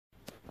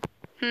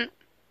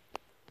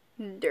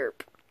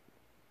Derp.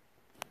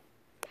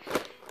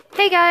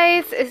 Hey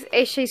guys, it's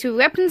HJ's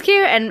Webkinz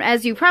here, and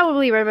as you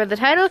probably read by the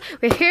title,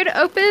 we're here to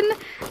open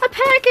a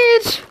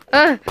package!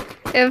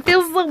 It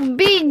feels so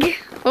big!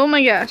 Oh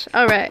my gosh.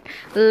 Alright,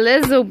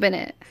 let's open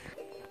it.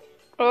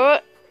 Oh,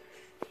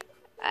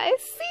 I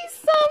see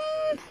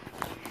some...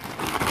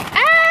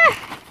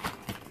 Ah!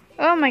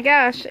 Oh my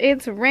gosh,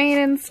 it's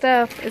raining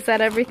stuff. Is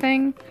that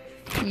everything?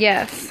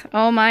 Yes.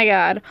 Oh my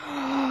god.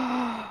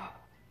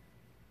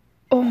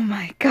 Oh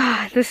my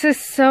god, this is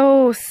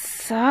so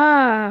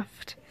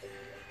soft.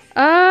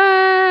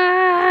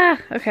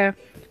 Okay.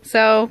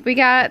 So, we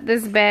got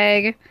this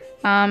bag.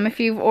 If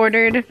you've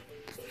ordered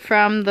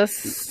from the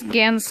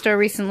scan store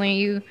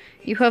recently,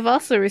 you have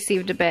also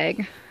received a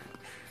bag.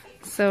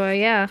 So,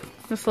 yeah.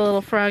 Just a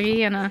little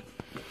froggy and a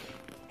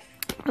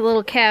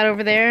little cat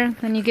over there.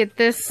 Then you get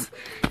this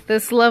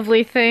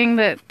lovely thing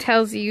that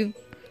tells you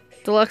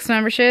deluxe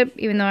membership,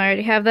 even though I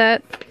already have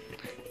that.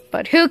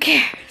 But who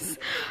cares?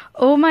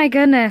 Oh my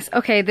goodness.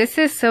 Okay, this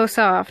is so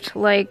soft.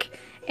 Like,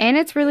 and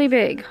it's really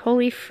big.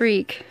 Holy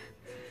freak.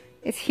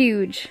 It's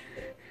huge.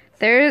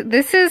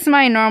 This is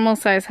my normal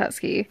size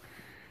husky.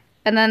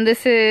 And then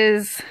this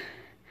is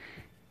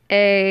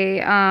a,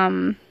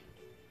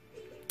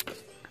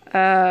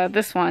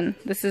 this one.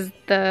 This is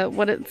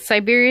the,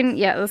 Siberian?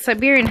 Yeah, the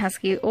Siberian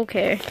husky.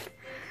 Okay.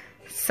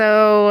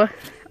 So,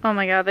 oh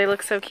my god, they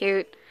look so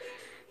cute.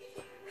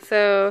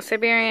 So,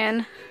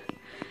 Siberian,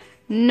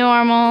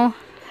 normal,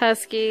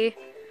 husky.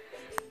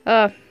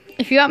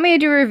 If you want me to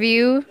do a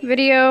review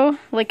video,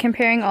 like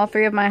comparing all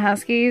three of my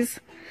huskies,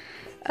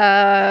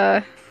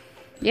 yeah.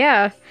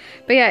 But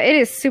yeah, it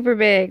is super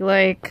big,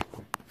 like,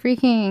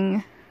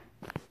 freaking,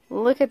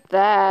 look at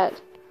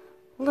that.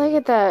 Look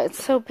at that,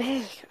 it's so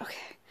big.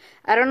 Okay.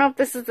 I don't know if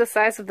this is the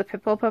size of the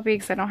pit bull puppy,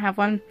 because I don't have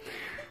one.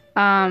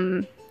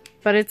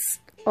 But it's,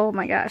 oh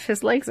my gosh,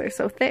 his legs are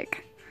so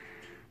thick.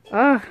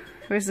 Oh,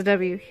 where's the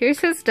W? Here's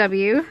his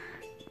W.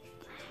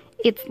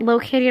 It's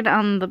located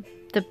on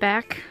the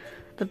back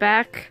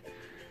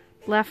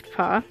left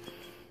paw.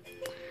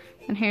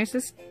 And here's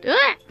his,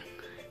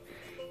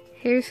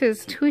 here's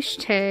his tush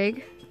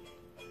tag.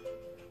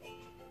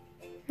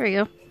 There we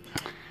go.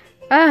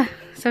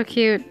 So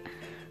cute.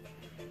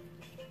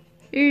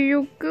 Here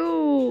you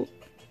go.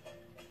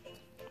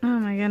 Oh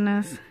my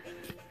goodness.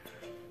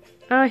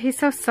 Oh, he's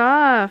so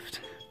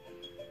soft.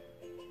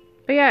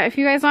 But yeah, if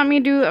you guys want me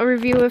to do a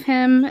review of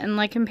him and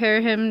like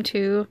compare him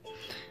to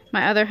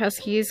my other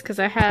huskies, because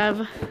I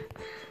have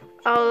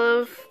all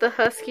of the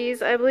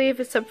huskies, I believe,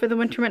 except for the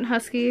winter mint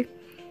husky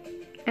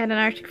and an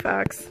Arctic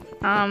fox.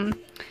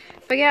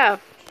 But yeah,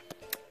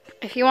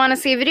 if you want to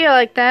see a video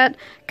like that,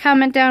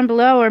 comment down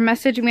below or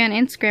message me on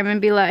Instagram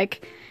and be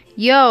like,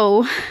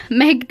 yo,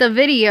 make the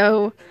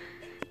video.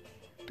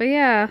 But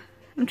yeah,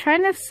 I'm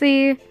trying to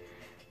see,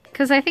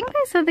 because I think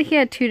they said that he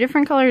had 2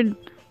 different colored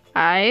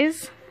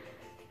eyes.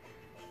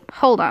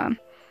 Hold on.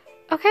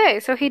 Okay,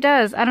 so he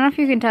does. I don't know if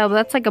you can tell, but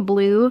that's like a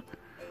blue.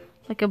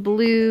 Like a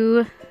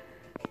blue.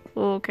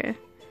 Oh, okay.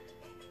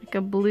 Like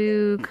a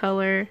blue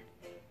color.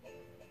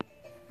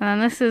 And then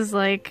this is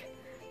like,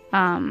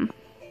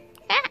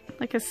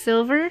 like a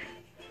silver.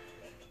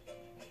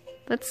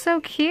 That's so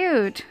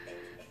cute.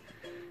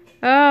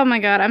 Oh my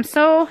god,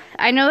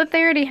 I know that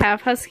they already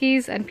have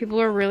huskies, and people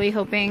were really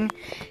hoping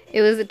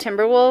it was a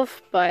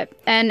Timberwolf, but,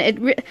 and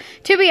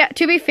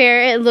to be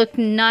fair, it looked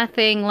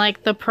nothing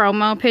like the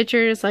promo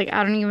pictures. Like,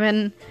 I don't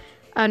even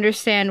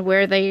understand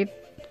where they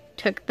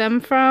took them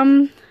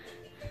from.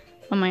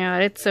 Oh my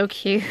god, it's so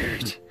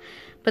cute.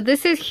 But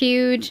this is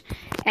huge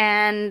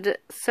and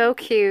so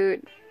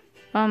cute.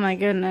 Oh my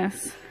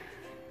goodness.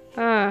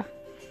 I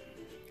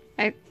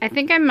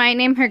think I might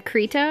name her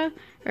Krita,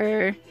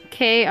 or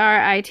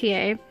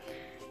Krita,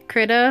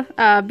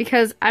 Krita,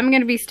 because I'm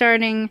gonna be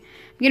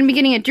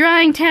getting a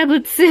drawing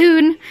tablet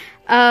soon,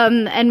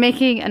 and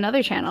making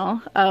another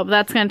channel.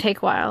 That's gonna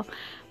take a while.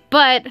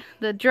 But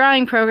the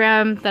drawing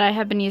program that I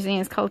have been using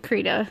is called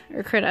Krita,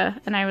 or Krita,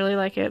 and I really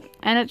like it.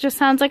 And it just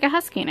sounds like a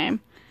husky name.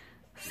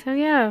 So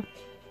yeah.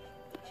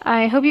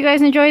 I hope you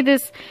guys enjoyed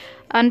this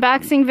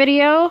unboxing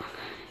video.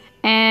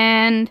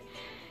 And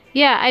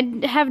yeah,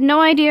 I have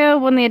no idea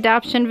when the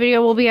adoption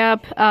video will be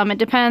up. It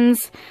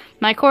depends.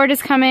 My cord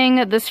is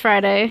coming this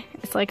Friday.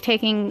 It's like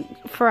taking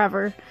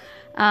forever.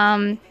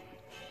 But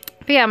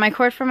yeah, my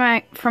cord for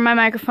my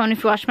microphone,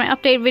 if you watch my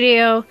update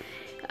video,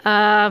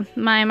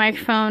 my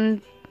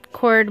microphone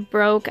cord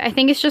broke. I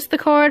think it's just the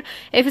cord.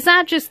 If it's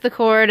not just the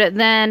cord,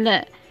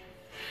 then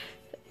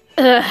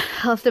I'll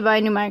have to buy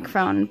a new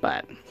microphone,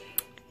 but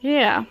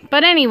yeah.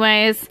 But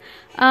anyways,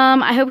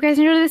 I hope you guys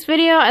enjoyed this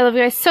video. I love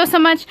you guys so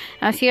much,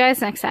 and I'll see you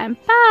guys next time.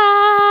 Bye!